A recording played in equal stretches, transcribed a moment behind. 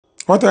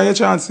What are your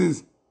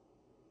chances?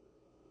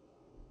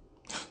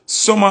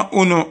 Some of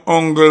uno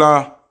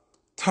ungla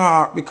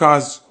talk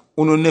because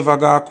uno never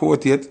got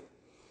court yet.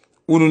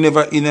 Uno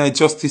never in a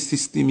justice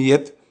system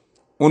yet.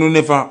 Uno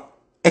never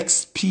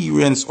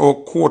experience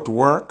or court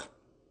work.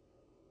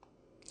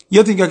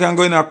 You think I can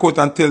go in a court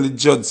and tell the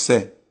judge,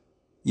 say,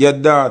 your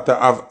daughter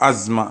have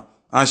asthma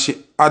and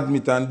she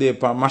admit and they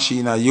per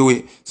machine and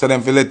you so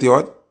them feel let you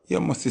out? You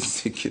must be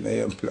sick in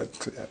your blood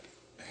clot.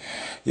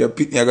 Your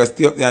pit, you're going to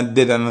stay up there and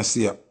dead and not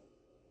see you.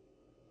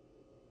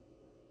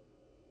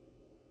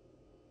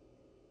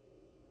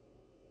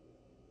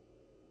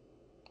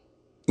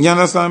 You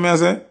understand me I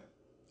say?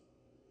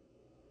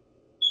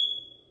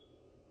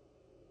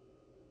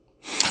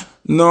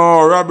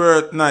 No,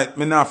 Robert Knight,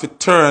 me not fi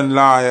turn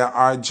lawyer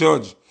or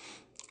judge.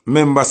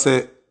 Member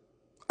say,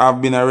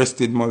 I've been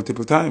arrested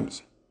multiple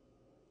times.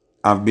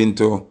 I've been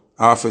to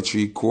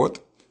Arbitrary Court.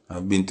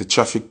 I've been to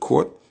Traffic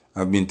Court.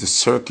 I've been to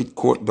Circuit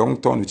Court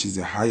downtown, which is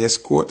the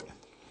highest court.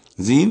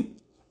 Zine,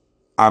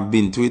 I've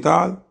been to it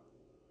all.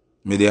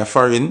 Me there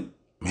foreign,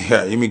 me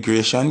there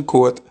immigration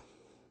court.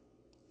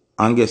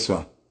 And guess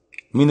what?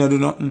 Me no do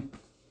nothing.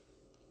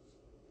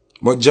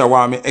 But Jah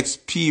want me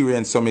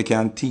experience so me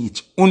can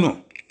teach.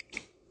 Uno.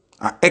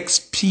 I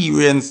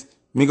experience,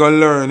 me go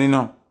learn, you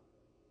know.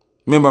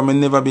 Remember, me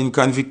never been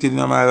convicted in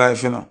my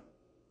life, you know.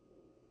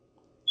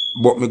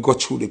 But me go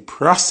through the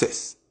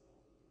process.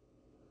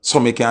 So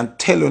me can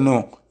tell you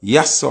now,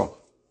 yes sir,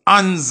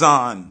 hands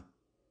on.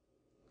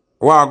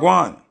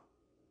 Wagwan.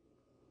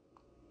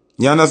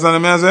 You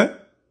understand what I say?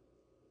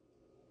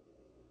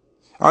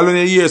 All when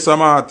you hear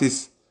some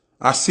artists,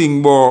 I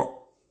sing about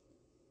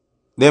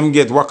them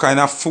get what kind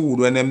of food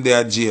when them they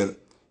are jail.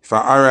 If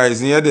I arise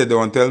here, they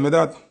don't tell me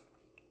that.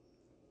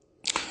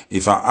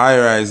 If I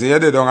rise here,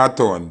 they don't at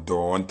all.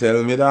 Don't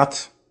tell me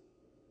that.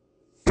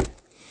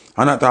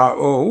 And I thought,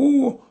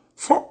 oh,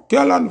 fuck,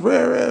 girl, and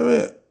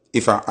where.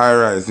 If I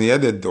rise here,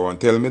 they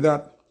don't tell me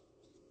that.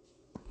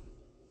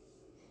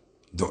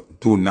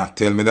 Do not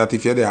tell me that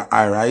if you're there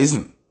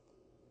rising.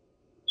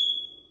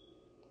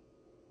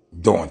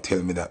 Don't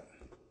tell me that.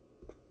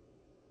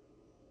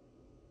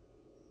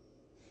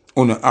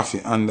 You have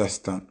to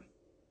understand.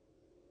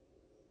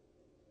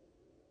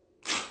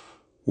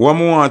 What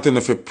I want to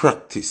know for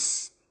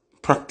practice.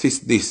 Practice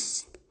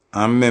this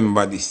and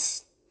remember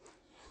this.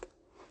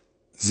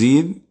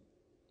 Zine,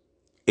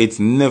 it's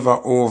never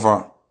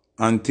over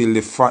until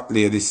the fat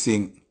lady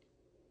sing.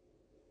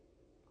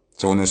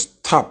 So when you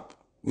stop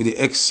with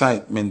the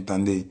excitement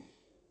and the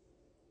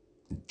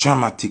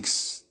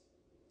dramatics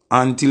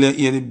until you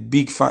hear the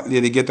big fat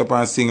lady get up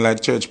and sing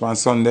like church on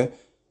Sunday,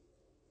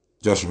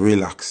 just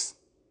relax.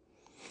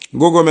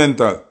 Go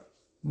mental.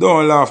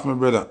 Don't laugh, my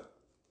brother.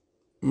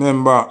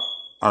 Remember,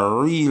 a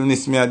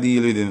realness me I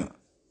deal with, you know.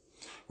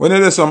 When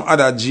there's some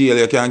other jail,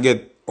 you can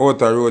get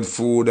outer road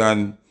food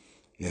and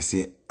you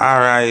see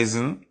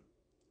horizon.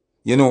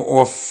 You know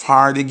how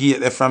far the gate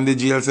left from the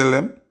jail tell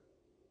them.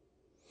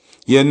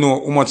 You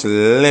know how much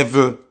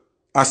level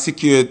of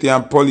security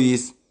and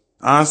police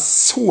and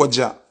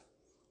soldier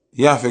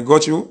you have to go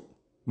through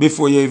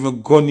before you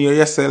even go near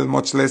yourself,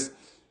 much less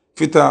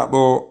if you talk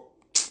about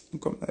you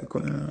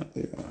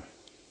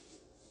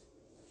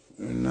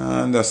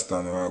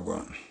understand what I'm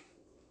going.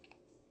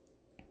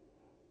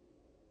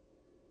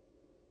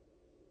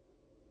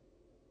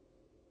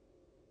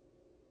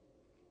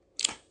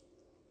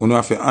 You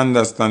have to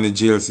understand the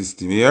jail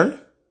system here.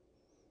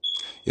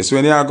 Yes,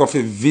 when you go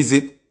to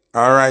visit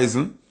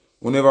Horizon,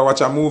 you never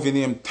watch a movie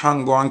named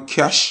Tango and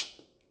Cash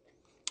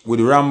with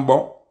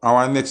Rambo,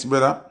 our next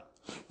brother,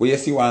 where you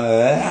see one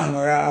long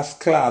ass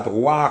cloth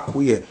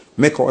walkway,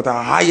 make out a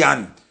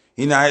iron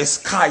in a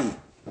sky.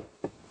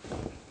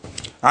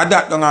 And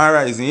that don't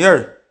Horizon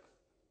here.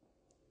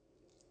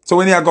 So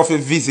when you go to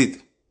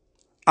visit,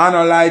 and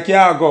not like you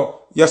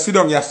go, you sit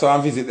down you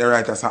and visit the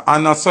writers,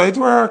 and not so it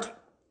work.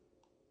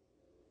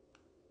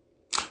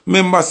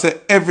 Remember,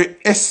 say every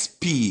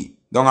SP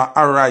down a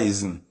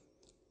Horizon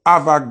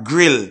have a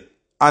grill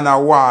and a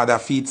water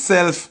for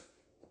itself.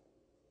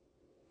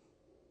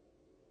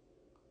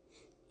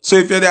 So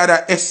if you're the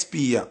other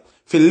SP,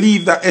 if you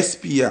leave the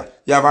SP, you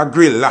have a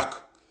grill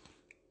lock.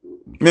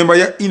 Remember,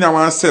 you're in a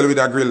one cell with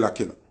a grill lock.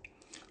 You know?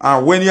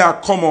 And when you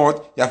come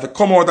out, you have to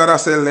come out of the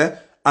cell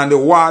there, and the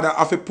water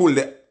have to pull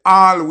the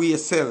all-way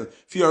cell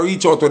if you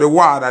reach out to the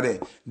water there.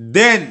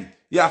 Then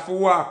you have to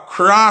walk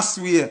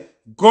crossway,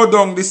 go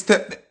down the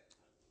step there.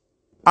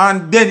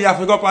 And then you have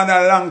to go up on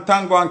that long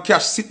Tango and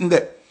Cash sitting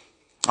there.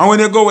 And when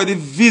you go with the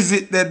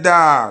visit the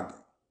dog,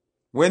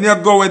 when you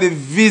go with the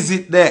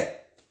visit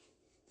there,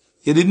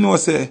 you didn't know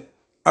say,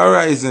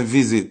 Horizon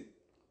visit.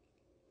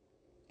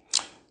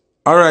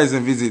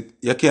 Horizon visit,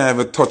 you can't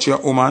ever touch your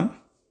woman.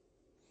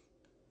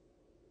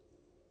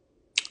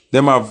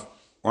 Them have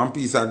one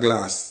piece of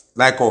glass,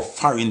 like our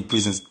foreign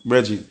prisons.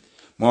 Bridget,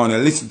 I want to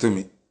listen to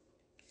me.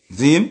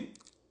 Zine,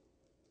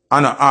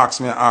 and ask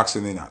me,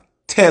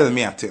 tell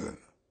me, I tell you.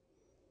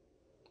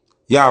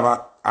 You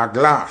have a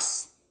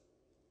glass.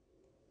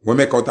 We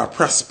make out a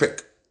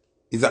prospect.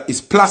 It's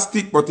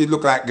plastic, but it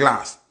look like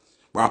glass.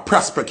 But I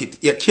prospect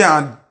it. You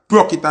can't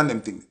broke it on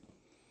them things.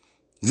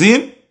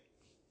 See?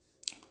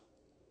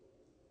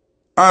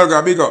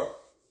 Olga, big up.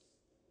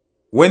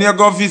 When you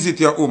go visit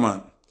your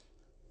woman,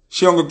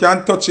 she only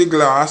can touch a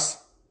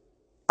glass.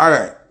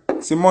 Alright.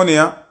 See money,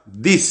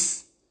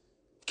 this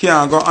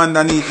can't go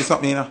underneath the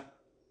something,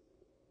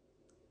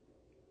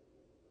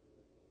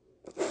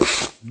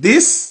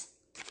 This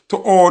to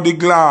all the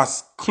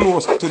glass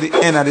close to the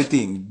end of the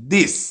thing.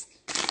 This.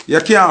 You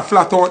can't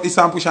flat out this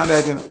and push on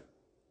that,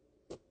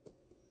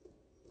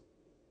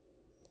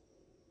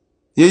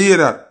 You hear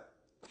that?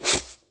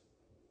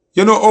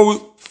 You know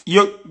how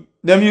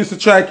them used to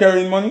try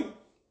carrying money?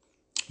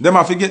 Them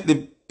have to get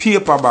the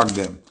paper bag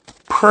them.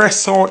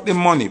 Press out the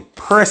money.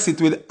 Press it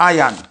with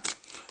iron.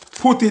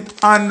 Put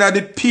it under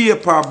the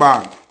paper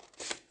bag.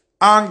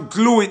 And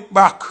glue it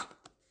back.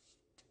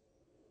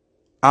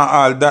 And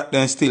all that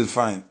then still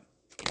fine.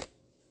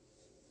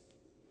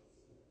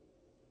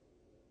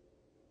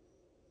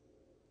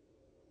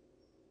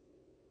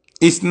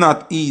 It's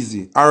not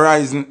easy.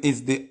 Horizon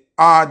is the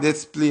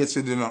hardest place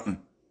to do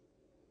nothing.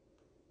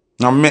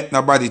 Now make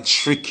nobody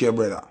trick you,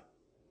 brother.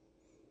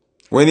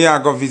 When you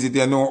go visit,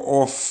 you know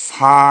how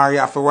far you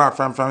have to walk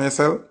from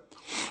yourself.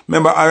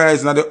 Remember,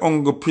 Horizon at the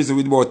Ungo prison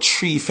with about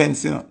 3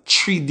 fences,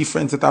 3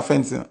 different set of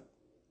fences.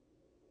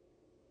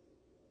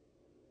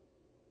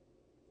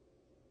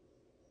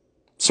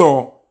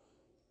 So,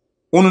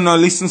 when you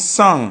listen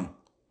song,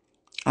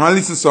 and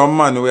listen to some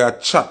man where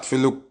chat for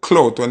look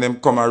clout when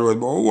them come a road,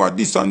 but what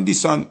this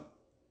one,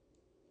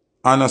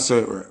 and that's how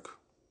it work.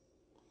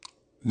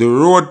 The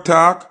road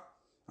talk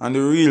and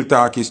the real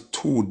talk is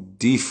 2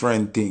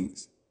 different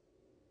things.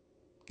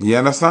 You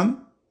understand?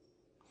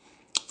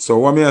 So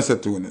what me I say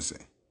to you say?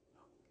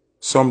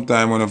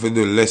 Sometimes when I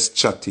do less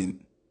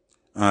chatting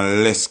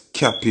and less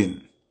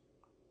capping.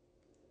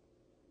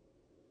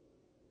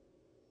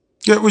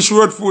 Get which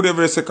road food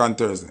every second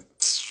Thursday.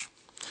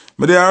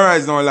 But the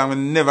Horizon no long, we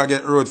never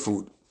get road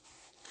food.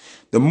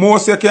 The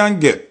most you can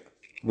get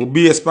will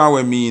be a span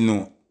with me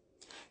know.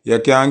 You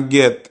can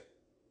get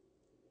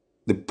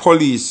the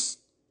police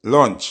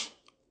lunch.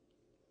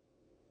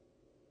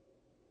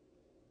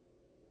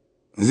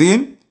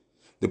 See?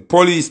 The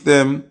police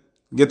them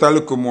get a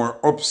little more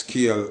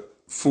upscale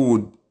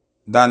food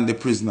than the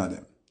prisoner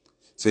them.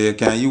 So you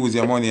can use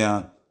your money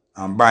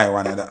and buy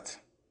one of that.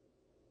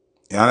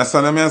 You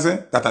understand what I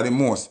say? That are the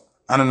most.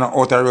 I don't know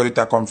how the road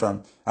it come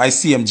from. I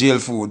see them jail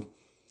food.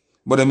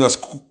 But them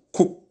just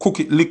cook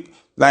it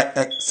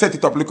like set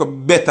it up little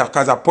better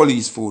because of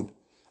police food.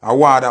 A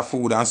water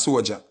food and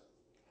soldier.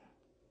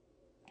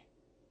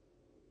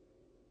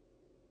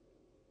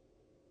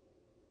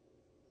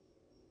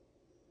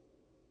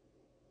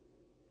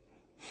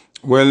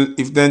 Well,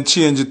 if then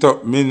change it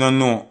up, me no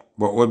know.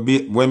 But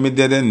when me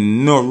there,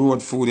 then no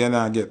road food you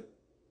not get.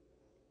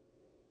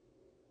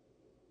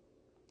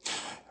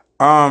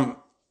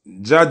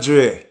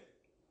 Jadre,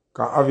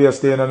 because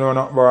obviously you don't know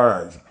nothing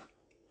about Horizon.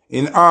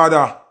 In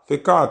order for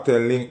cartel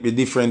link be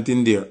different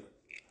in there,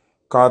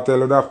 cartel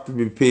would have to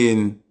be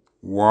paying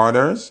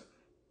warders,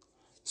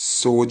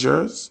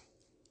 soldiers,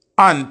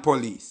 and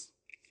police.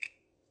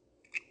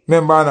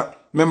 Remember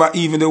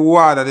even the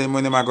warder them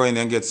when they are going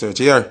and get searched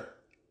here.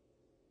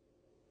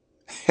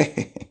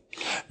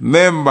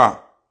 Remember,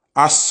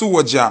 a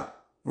soldier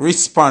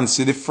responds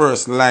to the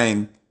first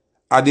line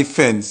of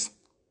defense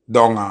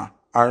down a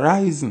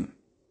Horizon.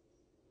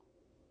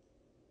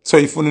 So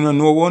if you don't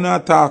know what I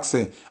talk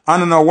say,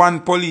 and no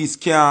one police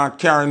can't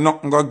carry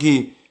nothing go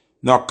give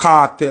no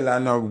cartel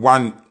and no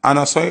one, and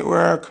that's how it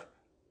work.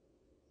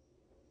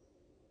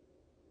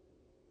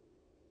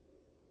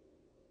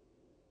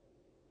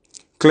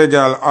 Clay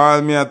girl,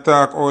 all me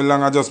attack, how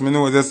long I just me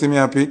know they see me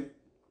happy.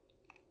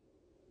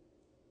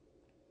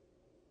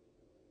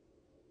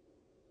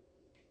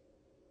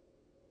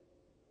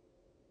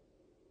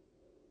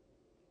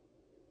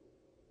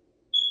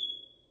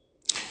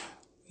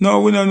 No,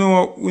 we don't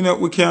know.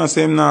 We can't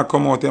say him now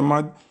come out.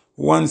 Mad.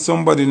 Once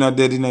somebody not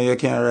dead, you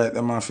can't write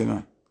them off.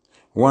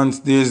 Once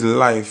there's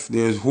life,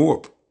 there's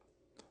hope.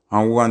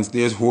 And once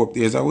there's hope,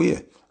 there's a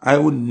way. I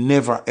would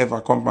never ever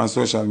come on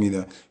social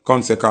media,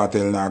 come say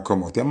cartel now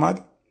come out. You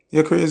mad?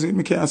 You crazy?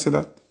 Me can't say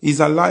that. He's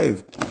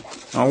alive.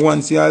 And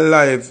once you're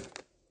alive,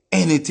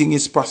 anything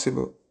is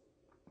possible.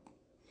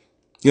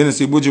 You know,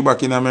 see Buju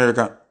back in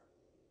America.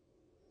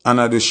 And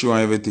I do show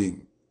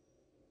everything.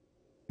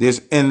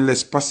 There's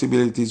endless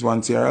possibilities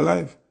once you're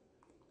alive.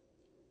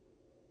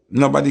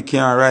 Nobody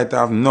can write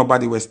off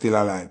nobody was still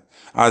alive.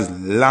 As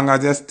long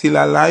as you're still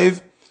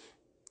alive,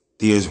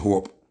 there's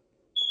hope.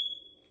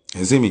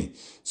 You see me?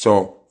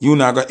 So, you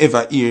not gonna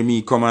ever hear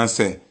me come and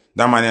say,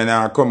 that man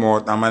not come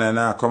out, that man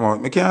not come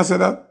out. Me can't say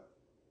that.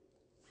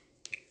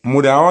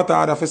 Muda out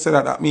order for say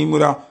that. That mean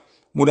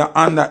muda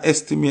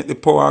underestimate the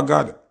power of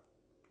God.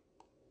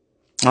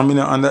 I mean,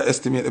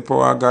 underestimate the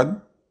power of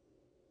God.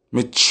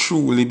 Me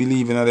truly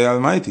believe in the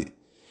Almighty.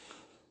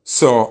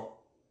 So,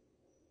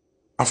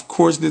 of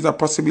course, there's a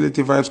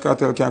possibility Vibes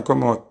Cartel can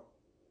come out.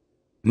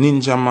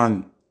 Ninja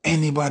Man,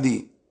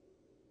 anybody.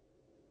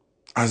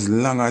 As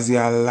long as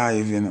you're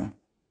alive,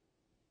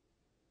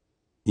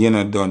 you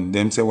not done.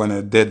 Them say when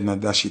you're dead, not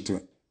dash it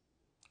to.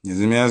 You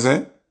see me I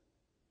say?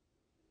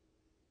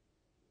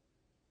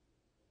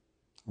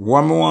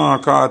 What me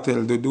want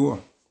Cartel to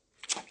do?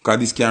 Because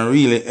this can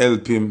really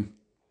help him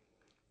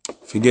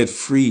to get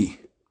free.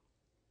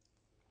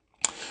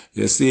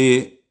 You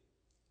see,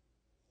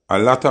 a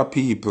lot of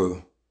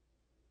people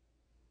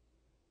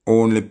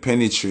only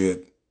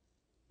penetrate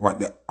what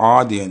the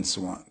audience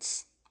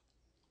wants.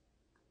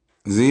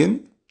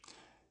 See?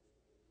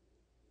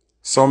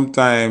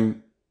 Sometimes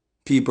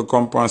people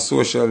come on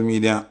social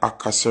media and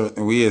act a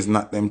certain ways,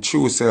 not them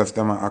true self,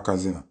 them are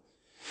hackers, you know.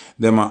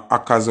 Them are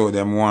hackers how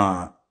them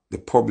want the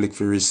public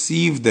to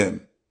receive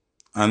them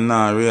and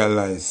now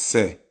realize,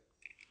 say,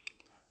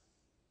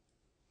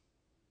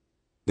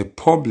 the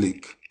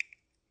public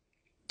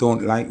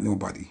don't like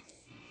nobody.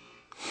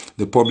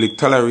 The public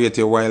tolerate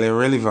you while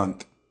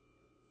irrelevant.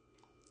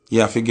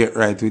 You have to get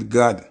right with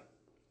God.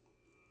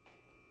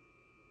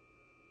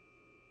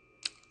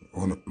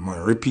 I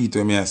repeat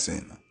what I'm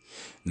saying.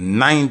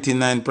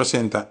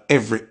 99% of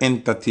every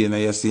entertainer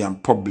you see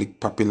and public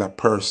popular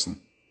person,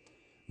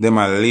 them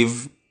a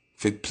live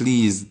to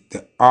please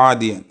the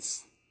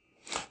audience.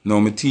 Now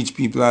me teach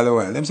people all the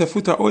while. Them say,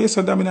 Foota, oh you're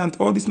so dominant,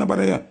 oh this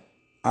nobody here.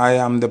 I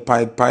am the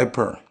Pied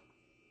Piper.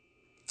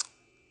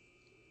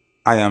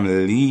 I am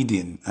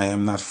leading. I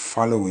am not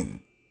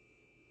following.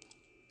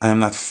 I am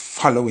not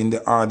following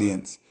the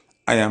audience.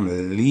 I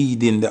am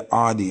leading the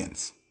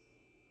audience.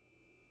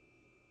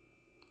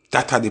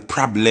 That are the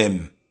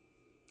problem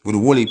with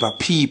the whole heap of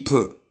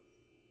people.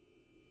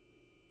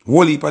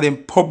 Whole heap of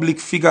them public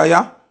figure,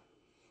 yeah?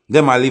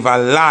 Them a live a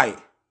lie.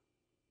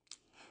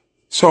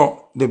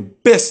 So, the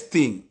best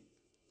thing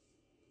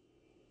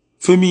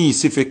for me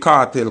is if a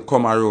cartel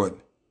come around,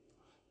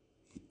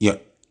 your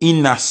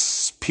inner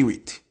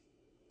spirit,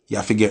 you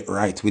have to get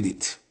right with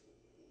it.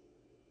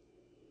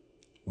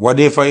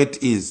 Whatever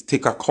it is,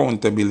 take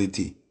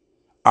accountability,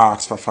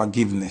 ask for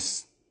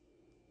forgiveness,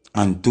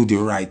 and do the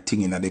right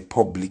thing in the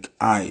public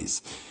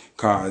eyes.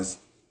 Because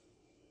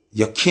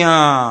you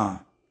can't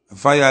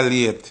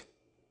violate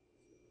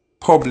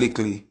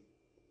publicly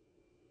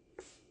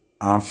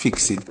and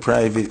fix it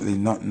privately.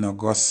 Nothing no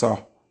go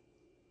so.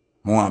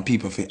 I want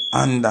people to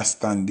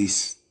understand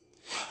this.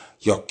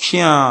 You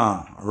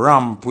can't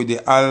ramp with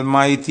the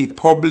Almighty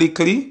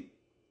publicly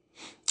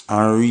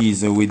and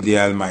reason with the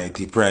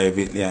Almighty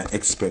privately and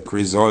expect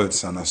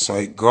results. And so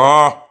it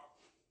go.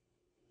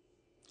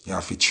 You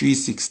have to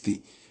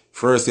 360.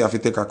 First, you have to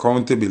take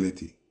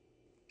accountability.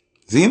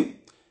 See?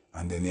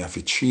 And then you have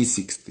to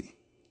 360.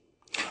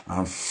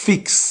 And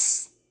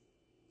fix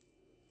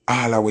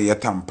all the way you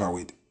tamper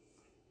with.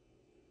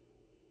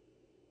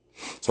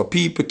 So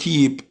people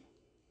keep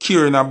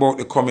caring about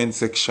the comment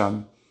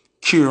section,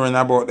 caring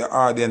about the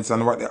audience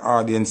and what the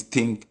audience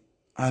think,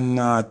 and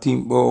not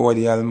think about what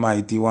the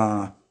Almighty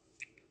want.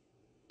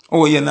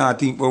 Oh, you not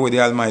think about what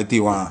the Almighty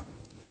want.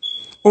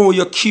 Oh,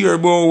 you care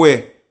about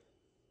what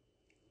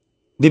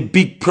the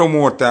big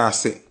promoter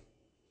say.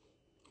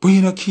 But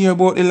you don't care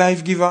about the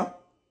life giver.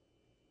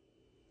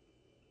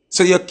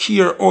 So you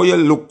care how you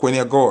look when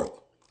you go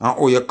out and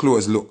how your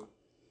clothes look.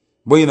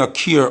 But you don't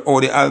care how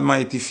the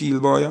Almighty feel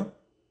about you.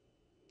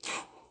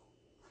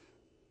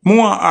 I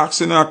want to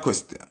ask you a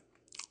question.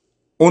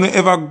 You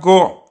ever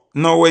go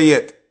nowhere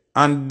yet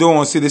and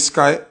don't see the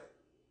sky?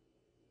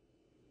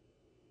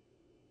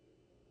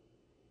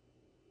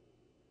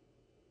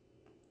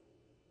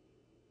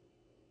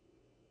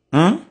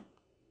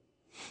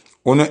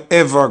 You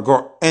ever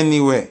go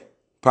anywhere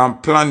on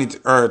planet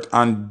Earth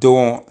and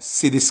don't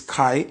see the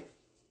sky?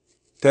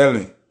 Tell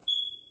me.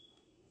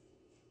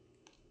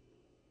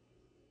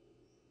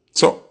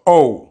 So,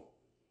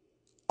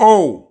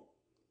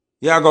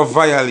 you are going to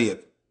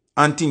violate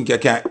and think you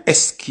can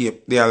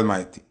escape the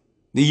Almighty.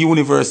 The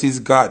universe is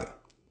God.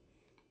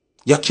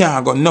 You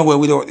can't go nowhere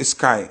without the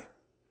sky.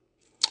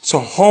 So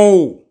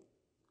how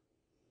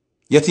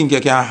you think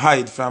you can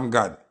hide from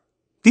God?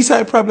 This is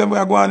a problem we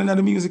are going on in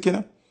the music, you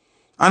know.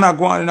 And I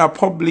go on in a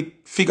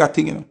public figure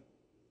thing, you know.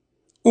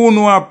 Who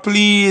know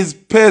please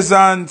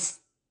peasants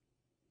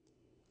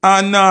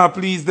and now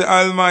please the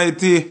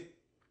Almighty.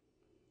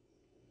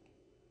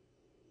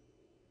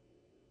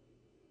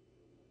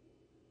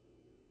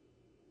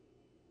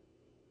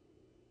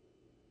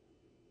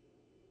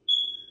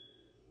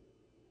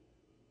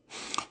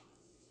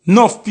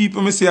 Enough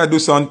people me say I do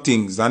some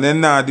things and then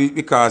now do it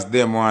because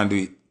them want to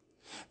do it.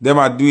 Them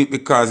I do it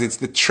because it's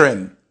the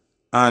trend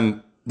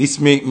and this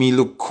make me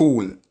look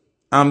cool.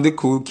 I'm the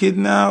cool kid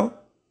now.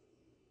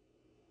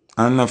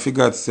 And I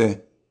figure to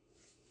say,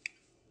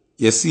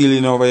 your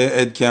ceiling over your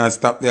head can't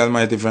stop the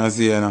Almighty from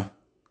seeing, you know.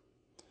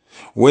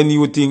 When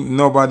you think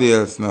nobody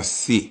else not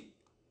see,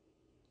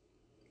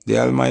 the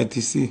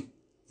Almighty see.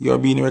 You're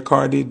being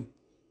recorded.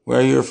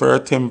 We're here for a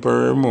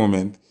temporary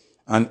moment.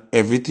 And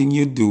everything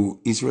you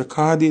do is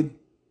recorded.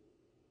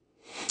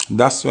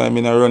 That's why I'm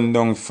going to run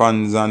down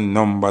fans and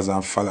numbers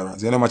and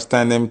followers. You know how much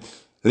time them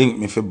link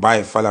me for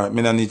buy followers.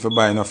 I don't need to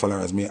buy no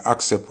followers. I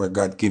accept what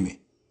God give me.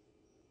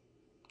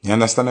 You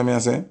understand what I'm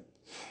saying?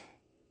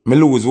 I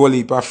lose whole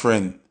heap of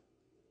friends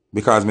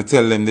because me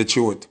tell them the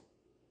truth.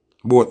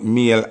 Both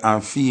male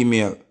and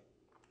female.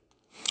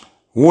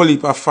 Whole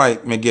heap of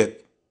fight me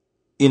get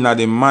in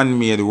the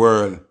man-made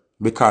world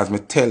because me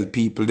tell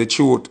people the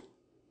truth.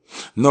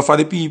 Not for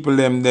the people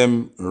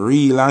them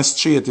real and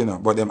straight, you know,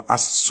 but them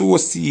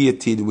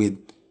associated with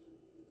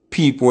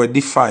people who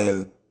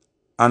defile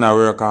and I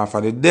work off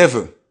of the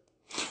devil.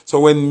 So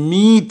when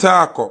me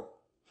talk up,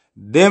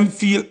 them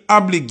feel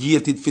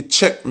obligated to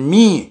check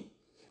me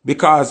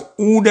because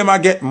who them I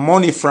get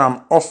money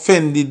from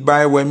offended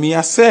by what me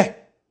I say.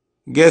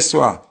 Guess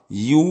what?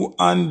 You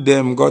and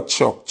them got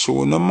chucked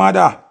through no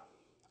matter.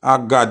 I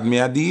God me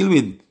I deal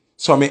with.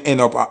 So me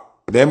end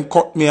up, them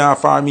cut me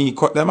off or me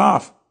cut them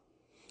off.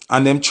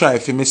 And them try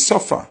for me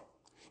suffer.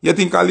 You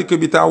think a little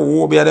bit of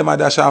war be them a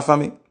dash off of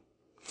me?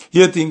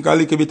 You think a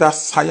little bit of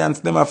science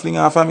them a fling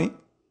off of me?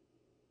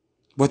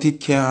 But it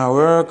can't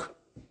work.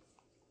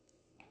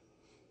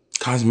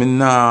 Cause me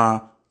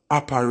nah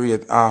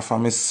operate off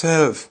of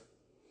myself.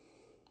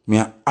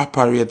 Me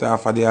operate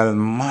off of the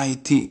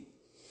Almighty.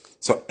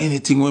 So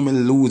anything when me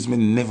lose, me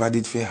never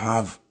did for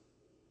have.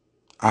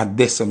 And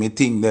that's me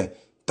thing there.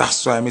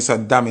 That's why me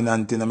so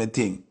dominant in my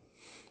thing.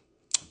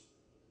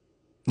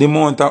 The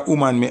amount of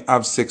woman me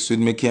have sex with,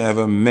 me can't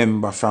even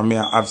remember from me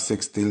I have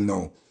sex till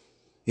now.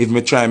 If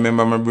me try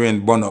remember, my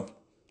brain burn up.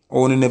 I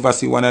only never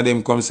see one of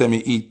them come say me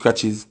eat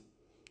crutches.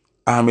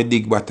 And me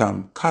dig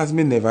bottom. Cause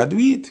me never do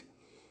it.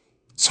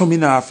 So me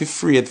not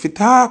afraid to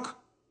talk.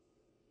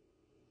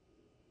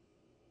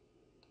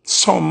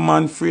 Some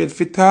man afraid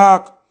to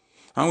talk.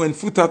 And when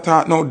Foota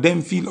talk now,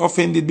 them feel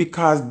offended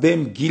because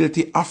them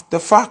guilty after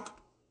fact.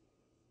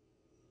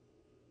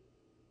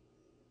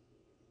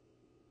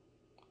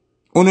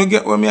 You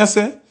get what me I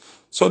say?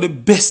 So the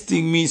best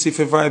thing me see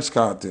for Vybz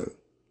Kartel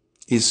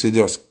is to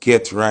just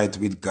get right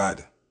with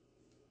God.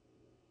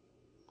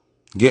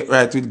 Get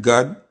right with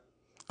God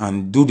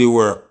and do the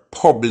work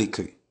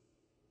publicly.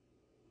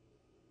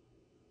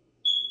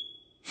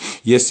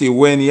 You see,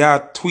 when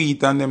you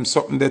tweet and them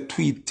something, they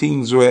tweet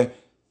things where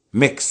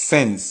make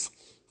sense.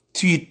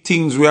 Tweet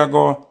things where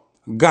go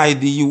guide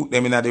the youth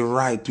them in the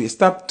right way.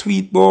 Stop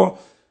tweet, boy.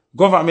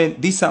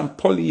 Government, this and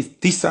police,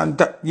 this and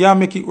that. Yeah,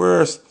 make it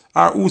worse.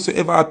 Or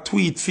whosoever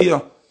tweet for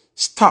you.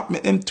 Stop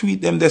make them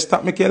tweet them. They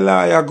stop make a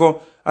liar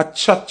go a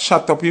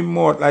chat up him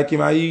mouth like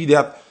him a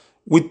idiot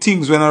with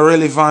things when are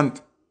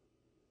relevant.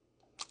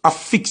 I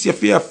fix your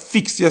fear,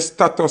 fix your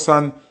status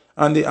and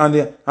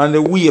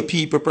the way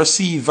people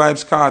perceive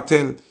Vybz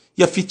Kartel.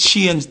 You have to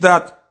change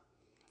that.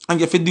 And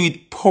you have to do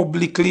it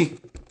publicly.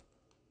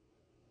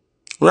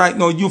 Right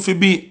now, you have to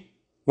be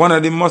one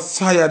of the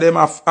Messiah them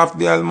of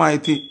the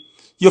Almighty.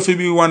 You have to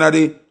be one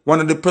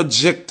of the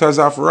projectors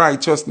of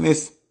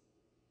righteousness.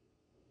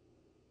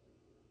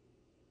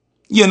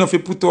 You know if you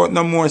put out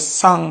no more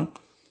song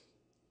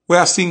where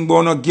I sing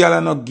about no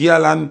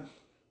girl and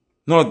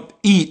not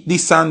eat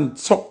this and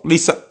suck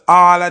this.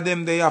 All of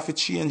them they have to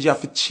change. You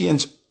have to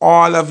change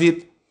all of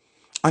it.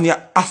 And you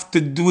have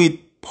to do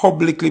it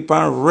publicly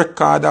upon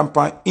record and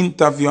upon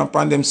interview and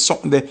upon them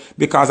something there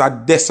because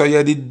that's how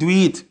you did do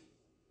it.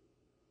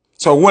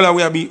 So while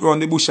we are beat around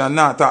the bush and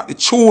not talk the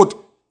truth,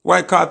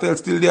 why Kartel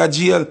still there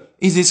jail?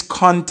 Is his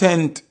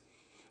content.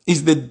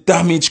 Is the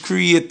damage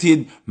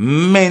created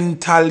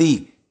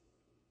mentally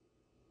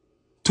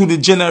to the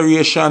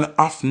generation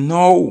of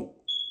now.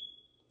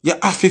 You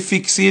have to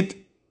fix it.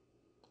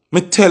 Me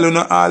tell you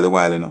no all the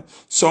while, you know.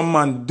 Some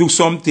man do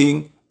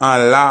something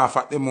and laugh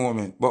at the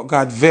moment. But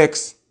God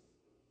vex.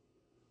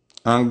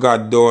 And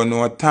God don't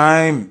know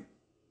time.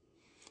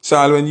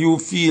 So when you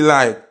feel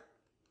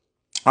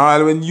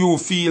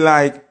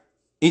like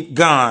it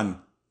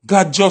gone,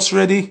 God just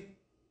ready.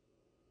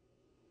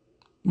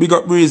 Big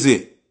up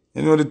Breezy.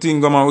 You know the thing,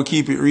 man, we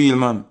keep it real,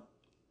 man.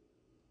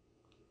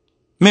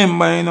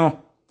 Remember, you know,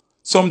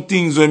 some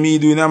things when me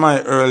do in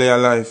my earlier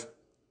life.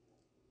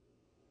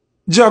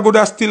 Jah could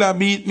still a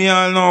beat me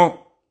all now.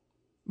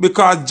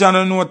 Because Jah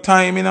don't know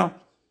time, you know.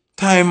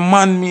 Time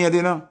man-made,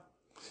 you know.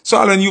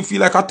 So when you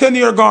feel like a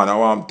 10-year gone, I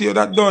want to hear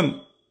that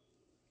done.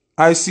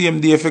 I see him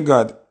there for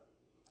God.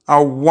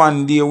 And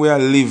one day we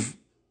live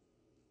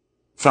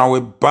from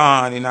we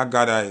born in a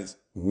God's eyes.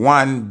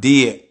 One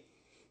day.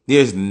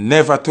 There's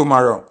never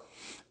tomorrow.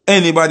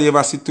 Anybody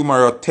ever see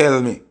tomorrow,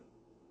 tell me.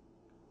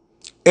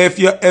 If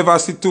you ever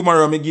see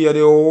tomorrow, me give you the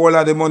whole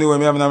of the money when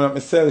me have me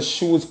sell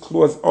shoes,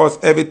 clothes, house,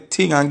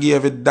 everything and give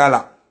every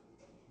dollar.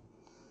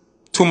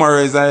 Tomorrow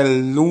is an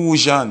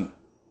illusion.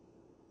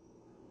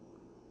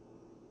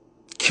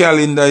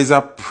 Calendar is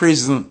a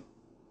prison.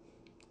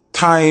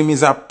 Time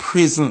is a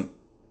prison.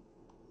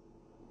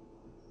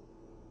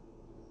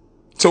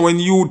 So when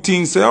you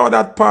think, say, oh,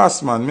 that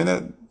past,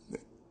 man,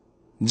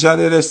 Jah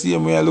the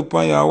same way I look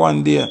on you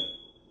one day.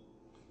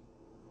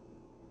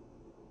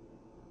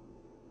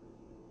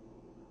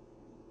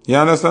 You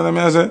understand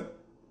what I say?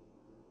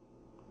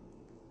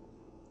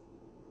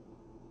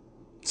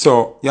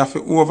 So, you have to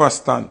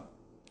overstand.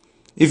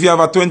 If you have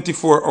a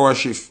 24-hour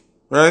shift,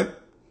 right?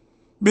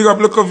 Big up,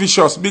 look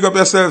vicious. Big up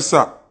yourself,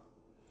 sir.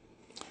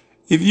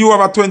 If you have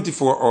a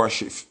 24-hour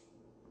shift,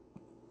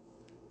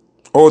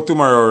 how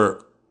tomorrow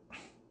work?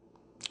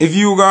 If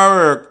you go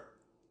work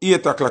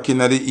 8 o'clock in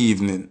the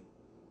evening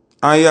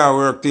and you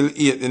work till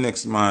 8 the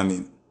next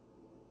morning,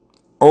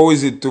 how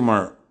is it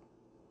tomorrow?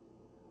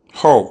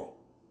 How?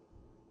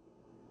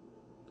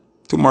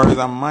 Tomorrow is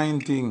a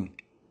mind thing.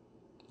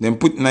 Then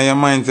put in your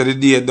mind that the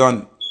day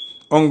done.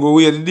 Ungo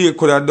where the day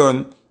could have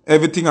done,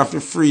 everything have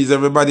to freeze,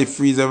 everybody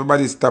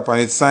stop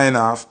and it sign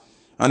off.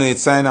 And then it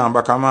sign on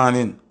back a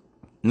morning.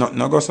 Nothing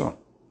no go so.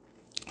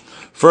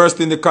 First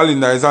in the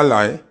calendar is a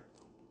lie.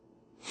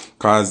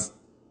 Cause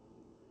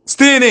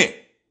Steenie,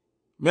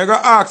 me go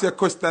ask you a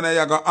question and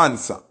you go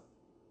answer.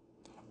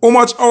 How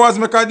much hours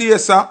make a day,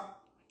 sir?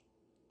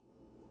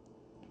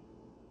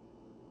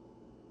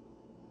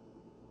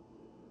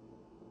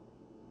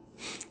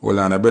 Hold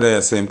on, I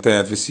better say I'm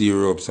tired to see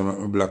you rope, so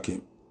I'm block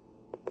him.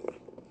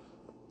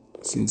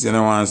 Since you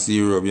don't want to see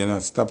you rope, you know,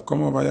 stop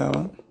come over here,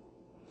 man.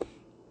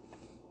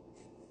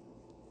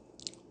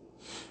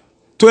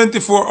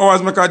 24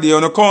 hours make a day,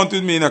 you don't count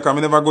with me, because I'm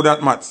never good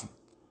at maths.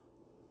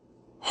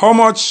 How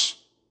much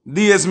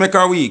days make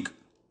a week?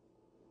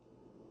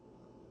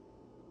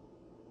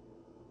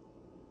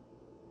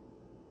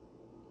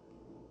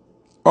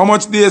 How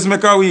much days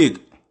make a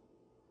week?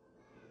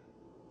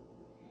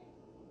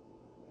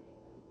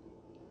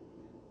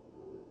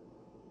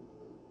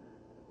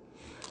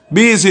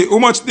 Busy, how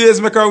much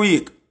days make a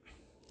week?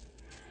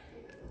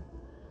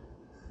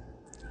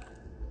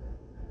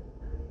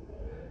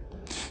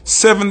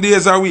 Seven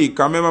days a week.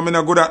 I remember I'm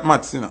not good at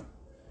maths, you know.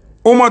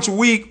 How much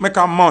week make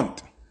a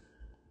month?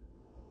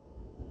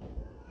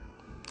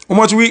 How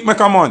much week make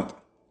a month?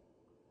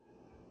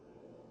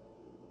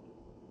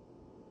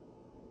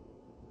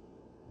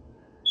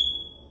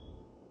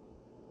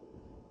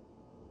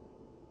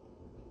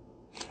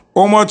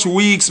 How much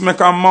weeks make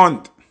a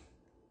month?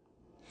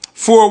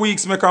 4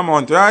 weeks make a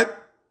month, right?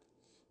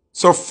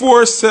 So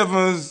 4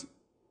 sevens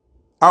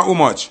are how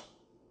much?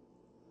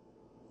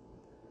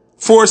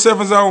 4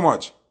 sevens are how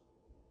much?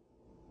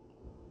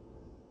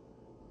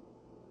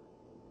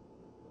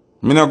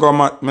 Me not go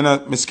math,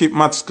 me skip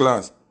maths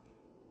class.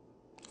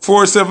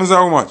 4 sevens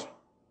are how much?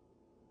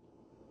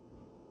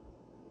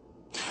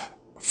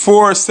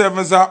 4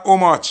 sevens are how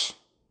much?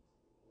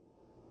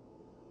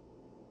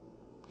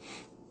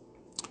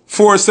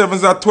 4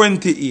 sevens are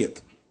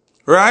 28,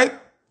 right?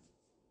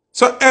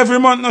 So every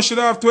month now should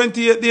have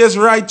 28 days,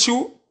 right,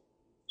 true?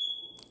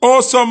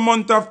 Or some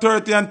month have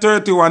 30 and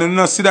 31. You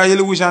don't see that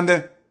illusion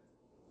there?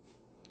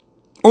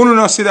 You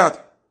don't see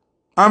that?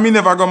 And me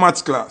never go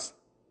maths class.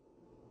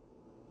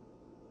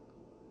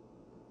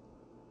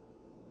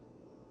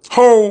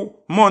 How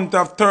month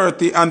have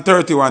 30 and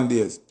 31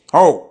 days?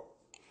 How?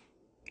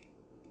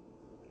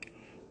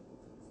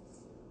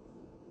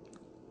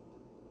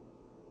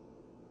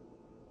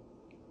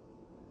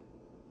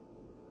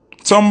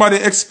 Somebody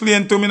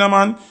explain to me, no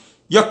man.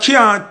 You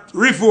can't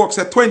revoke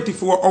say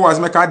 24 hours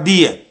make a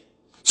day.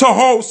 So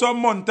how some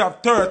month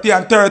have 30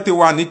 and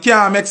 31? It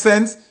can't make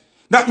sense.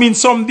 That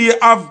means some day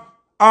have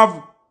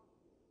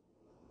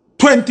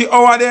 20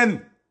 hours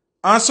then.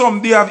 And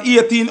some day have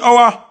 18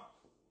 hours.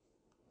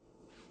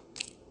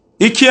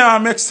 It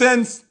can't make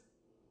sense.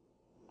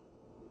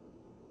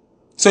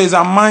 So it's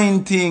a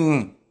mind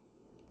thing.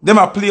 Them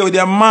a play with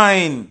their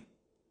mind.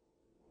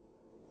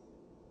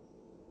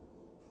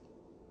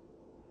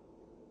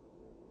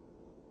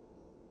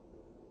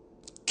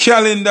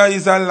 Calendar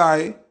is a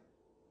lie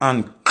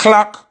and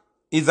clock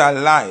is a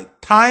lie.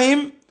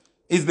 Time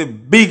is the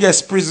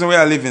biggest prison we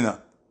are living in.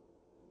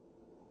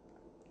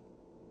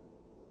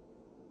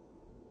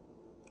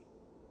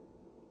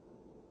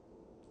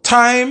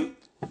 Time,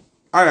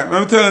 alright,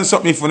 let me tell you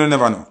something if you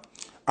never know.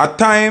 A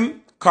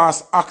time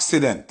cause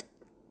accident.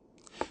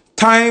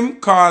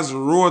 Time cause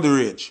road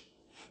rage.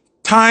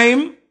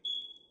 Time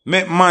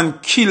make man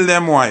kill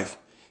them wife.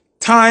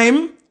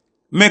 Time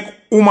make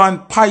woman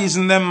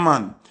poison them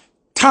man.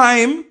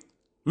 Time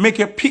make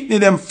you picnic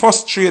them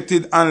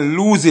frustrated and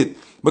lose it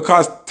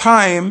because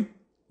time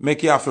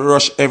make you have to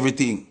rush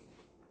everything.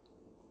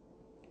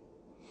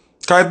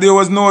 Because if there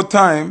was no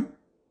time,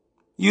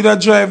 you'd have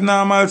drive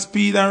normal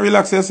speed and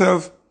relax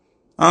yourself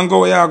and go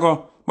where you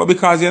go. But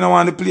because you don't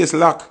want the place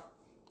locked,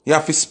 you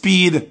have to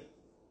speed.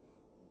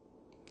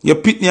 You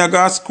picnic you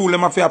go to school, them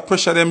have to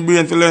pressure them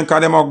brain to learn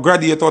because them will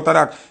graduate out of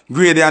that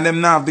grade and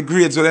them now have the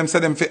grades so them say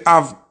them to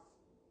have.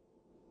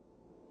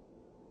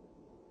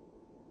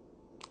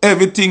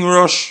 Everything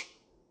rush.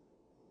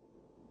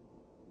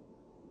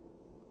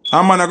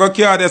 A man a go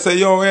care they say,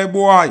 yo, hey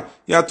boy,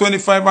 you're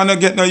 25 and not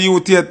get no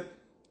youth yet.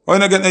 Or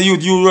you not get no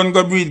youth, you run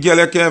go breed girl,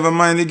 you can't even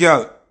mind the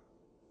girl.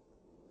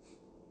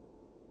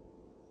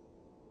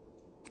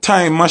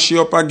 Time mash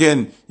you up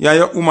again. You're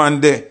your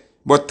woman there.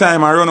 But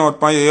time I run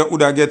out on you, you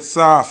woulda get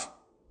soft.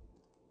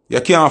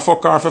 You can't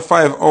fuck her for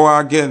 5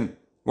 hours again.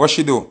 What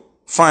she do?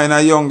 Find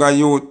a younger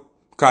youth.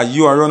 Cause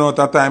you are run out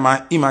of time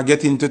and him a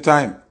get into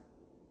time.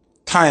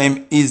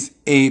 Time is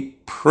a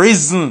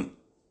prison.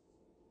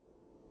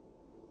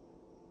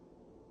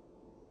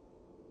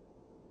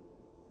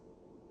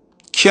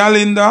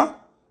 Calendar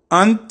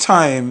and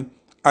time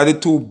are the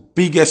two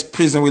biggest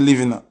prisons we live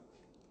in.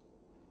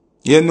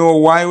 You know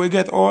why we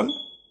get old?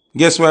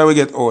 Guess why we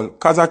get old?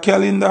 Because of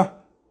calendar.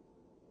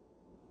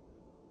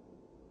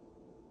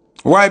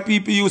 Why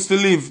people used to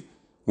live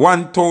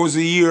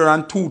 1,000 year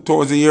and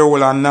 2,000 year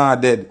old and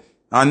not dead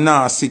and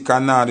not sick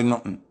and not do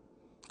nothing?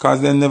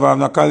 Because they never have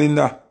no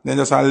calendar. They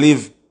just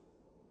live.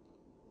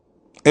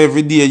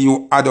 Every day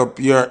you add up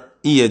your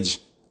age,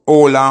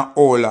 older and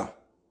older.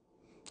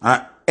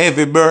 And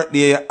every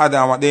birthday you add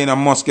on what they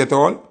must get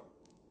all.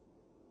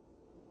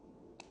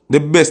 The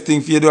best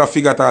thing for you do is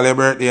figure out all your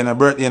birthday and a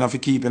birthday enough for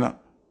keeping it.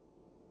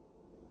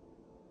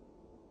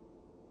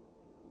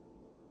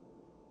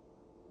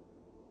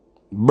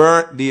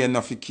 Birthday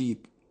enough to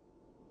keep.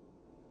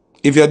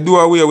 If you do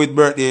away with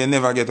birthday, you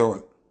never get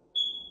old.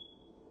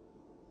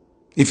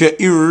 If you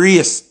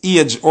erase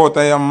age out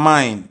of your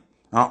mind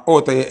and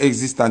out of your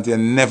existence, you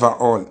never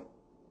old.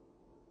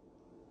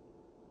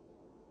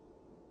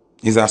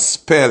 It's a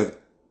spell.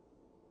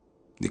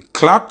 The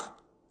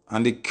clock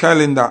and the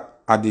calendar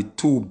are the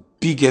two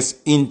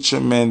biggest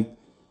instruments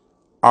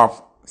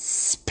of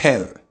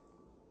spell.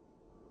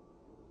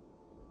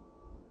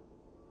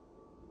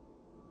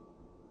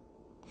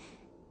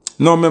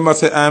 No member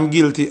say I am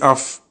guilty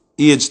of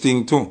age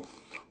thing too.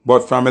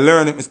 But from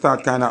learning, I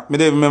start kind of, I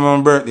don't remember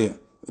my birthday.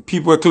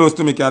 People close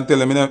to me can tell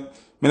them,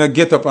 I don't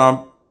get up and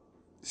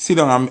sit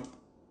down and...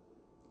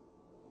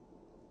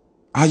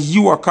 Are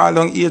you a call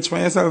down age for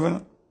yourself? You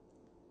know?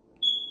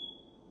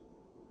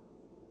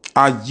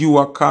 Are you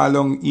a call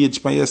down age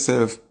for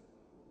yourself?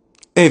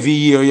 Every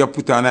year you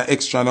put on an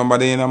extra number,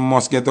 then you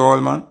must get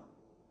old, man.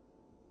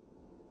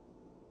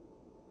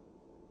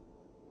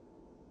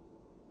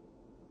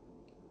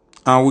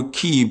 And we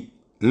keep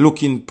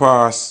looking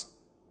past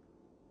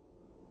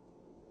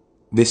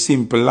the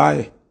simple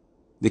lie.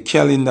 The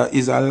calendar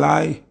is a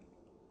lie.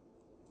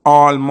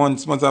 All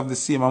months must have the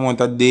same amount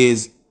of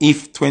days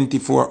if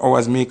 24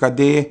 hours make a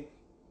day.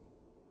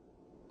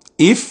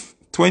 If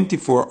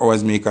 24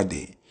 hours make a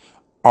day,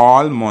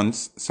 all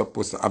months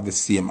supposed to have the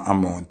same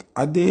amount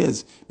of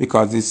days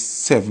because it's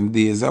 7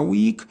 days a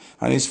week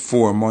and it's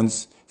 4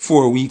 months,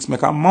 4 weeks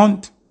make a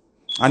month.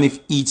 And if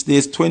each day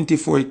is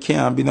 24, it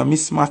can't be a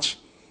mismatch.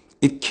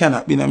 It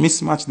cannot be a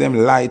mismatch. Them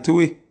lie to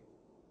it.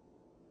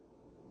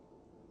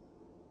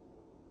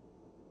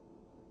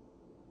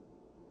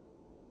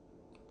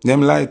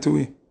 Them lie to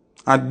it.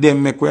 And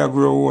them make we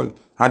grow old.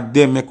 And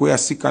them make we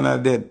sick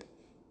and dead.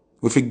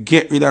 If we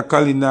get rid of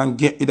calendar and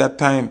get rid of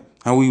time,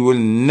 and we will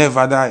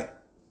never die.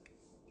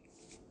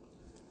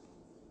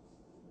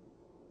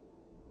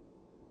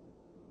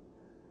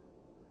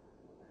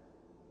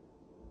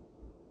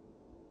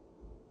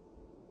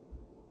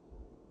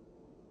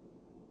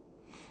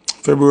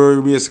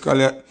 February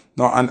basically,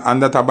 no,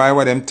 and that by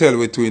what them tell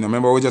we too, you know.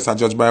 Remember, we just a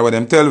judge by what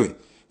them tell we.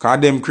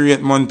 Because them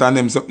create month and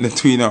them something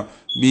too, you know,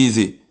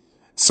 busy.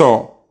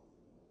 So,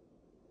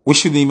 we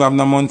shouldn't even have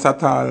no months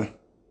at all.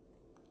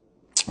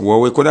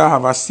 Well, we could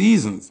have a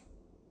seasons.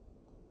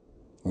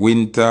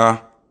 Winter,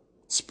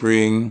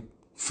 spring,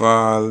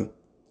 fall,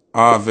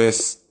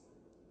 harvest,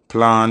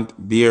 plant,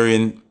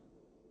 bearing.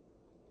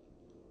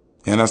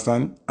 You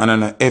understand?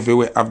 And then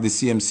everywhere have the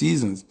same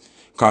seasons.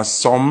 Because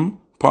some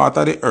part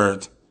of the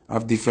earth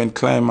have different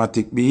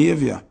climatic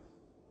behavior.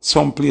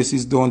 Some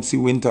places don't see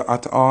winter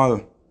at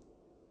all.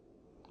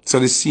 So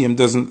the same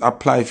doesn't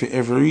apply for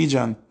every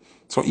region.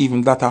 So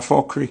even that a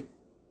fuckery.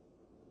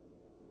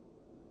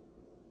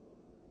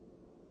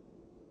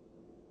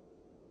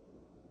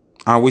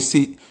 And we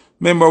see,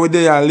 remember we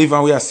there live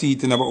and we are seeing,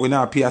 but we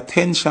not pay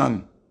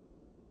attention.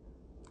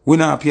 We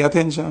not pay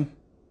attention.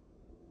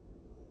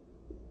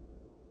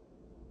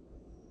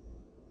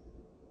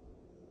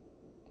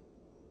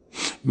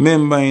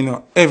 Remember, you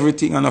know,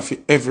 everything enough for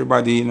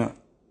everybody, you know.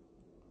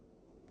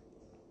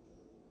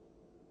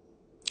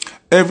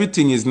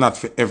 Everything is not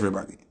for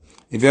everybody.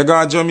 If you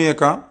go to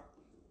Jamaica,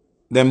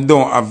 them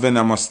don't have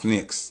venomous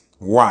snakes.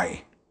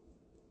 Why?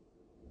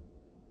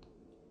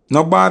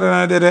 No bother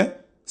than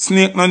that.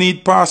 Snake no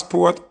need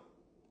passport.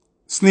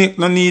 Snake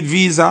no need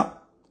visa.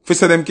 If you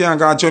say them can't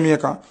go to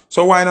Jamaica.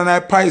 So why don't I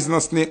poison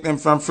snake them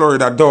from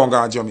Florida don't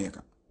go to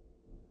Jamaica?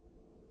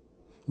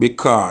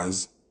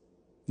 Because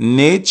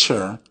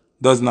nature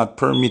does not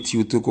permit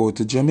you to go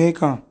to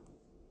Jamaica.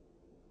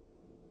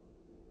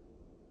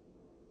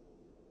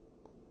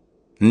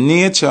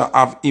 Nature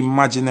have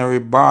imaginary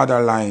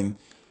borderline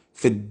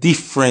for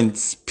different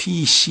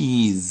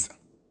species.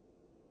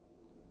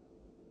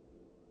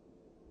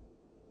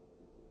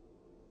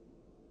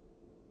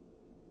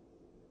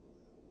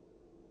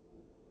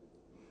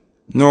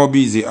 No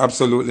busy,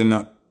 absolutely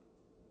not.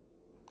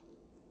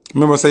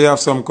 Remember, say you have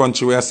some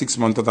country where 6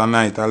 months of a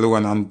night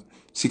alone and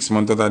 6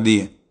 months of a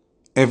day.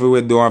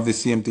 Everywhere don't have the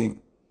same thing.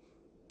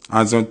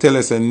 And so tell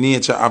us that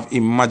nature have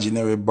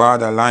imaginary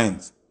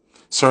borderlines.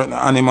 Certain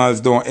animals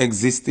don't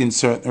exist in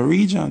certain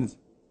regions.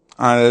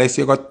 Unless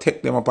you got to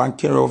take them up and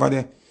carry over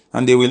there.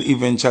 And they will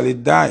eventually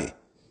die.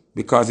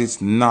 Because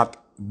it's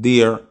not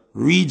their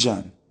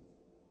region.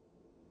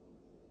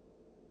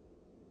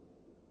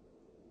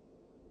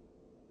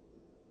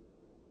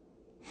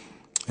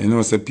 You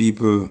know, so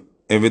people,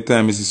 every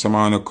time you see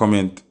someone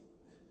comment,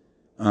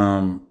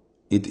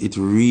 it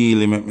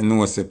really make me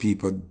know say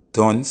people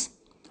dunce.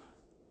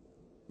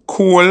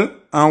 Cold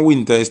and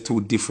winter is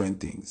two different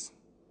things.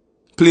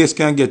 Place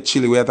can get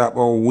chilly, we talk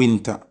about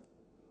winter.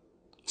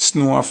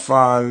 Snow a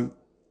fall,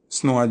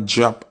 snow a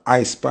drop,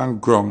 ice pan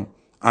ground,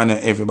 and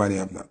everybody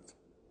have that.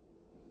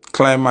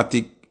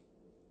 Climatic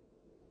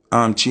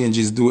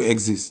changes do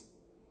exist.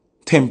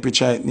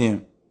 Temperature it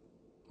name.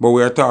 But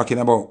we are talking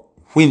about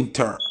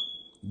winter.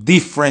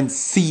 Different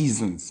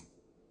seasons.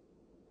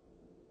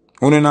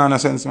 You don't know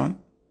sense, man?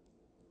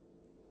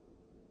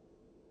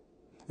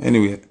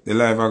 Anyway, the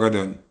live I got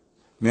done.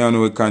 Me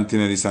and we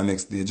continue this the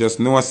next day. Just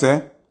know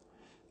say,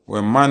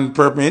 when man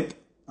permit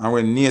and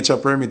when nature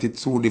permit,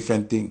 it's two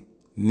different things.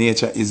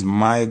 Nature is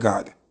my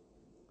God.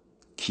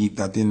 Keep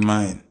that in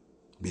mind.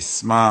 Be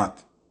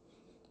smart.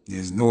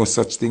 There's no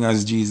such thing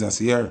as Jesus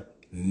here.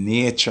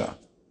 Nature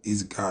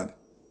is God.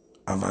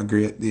 Have a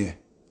great day.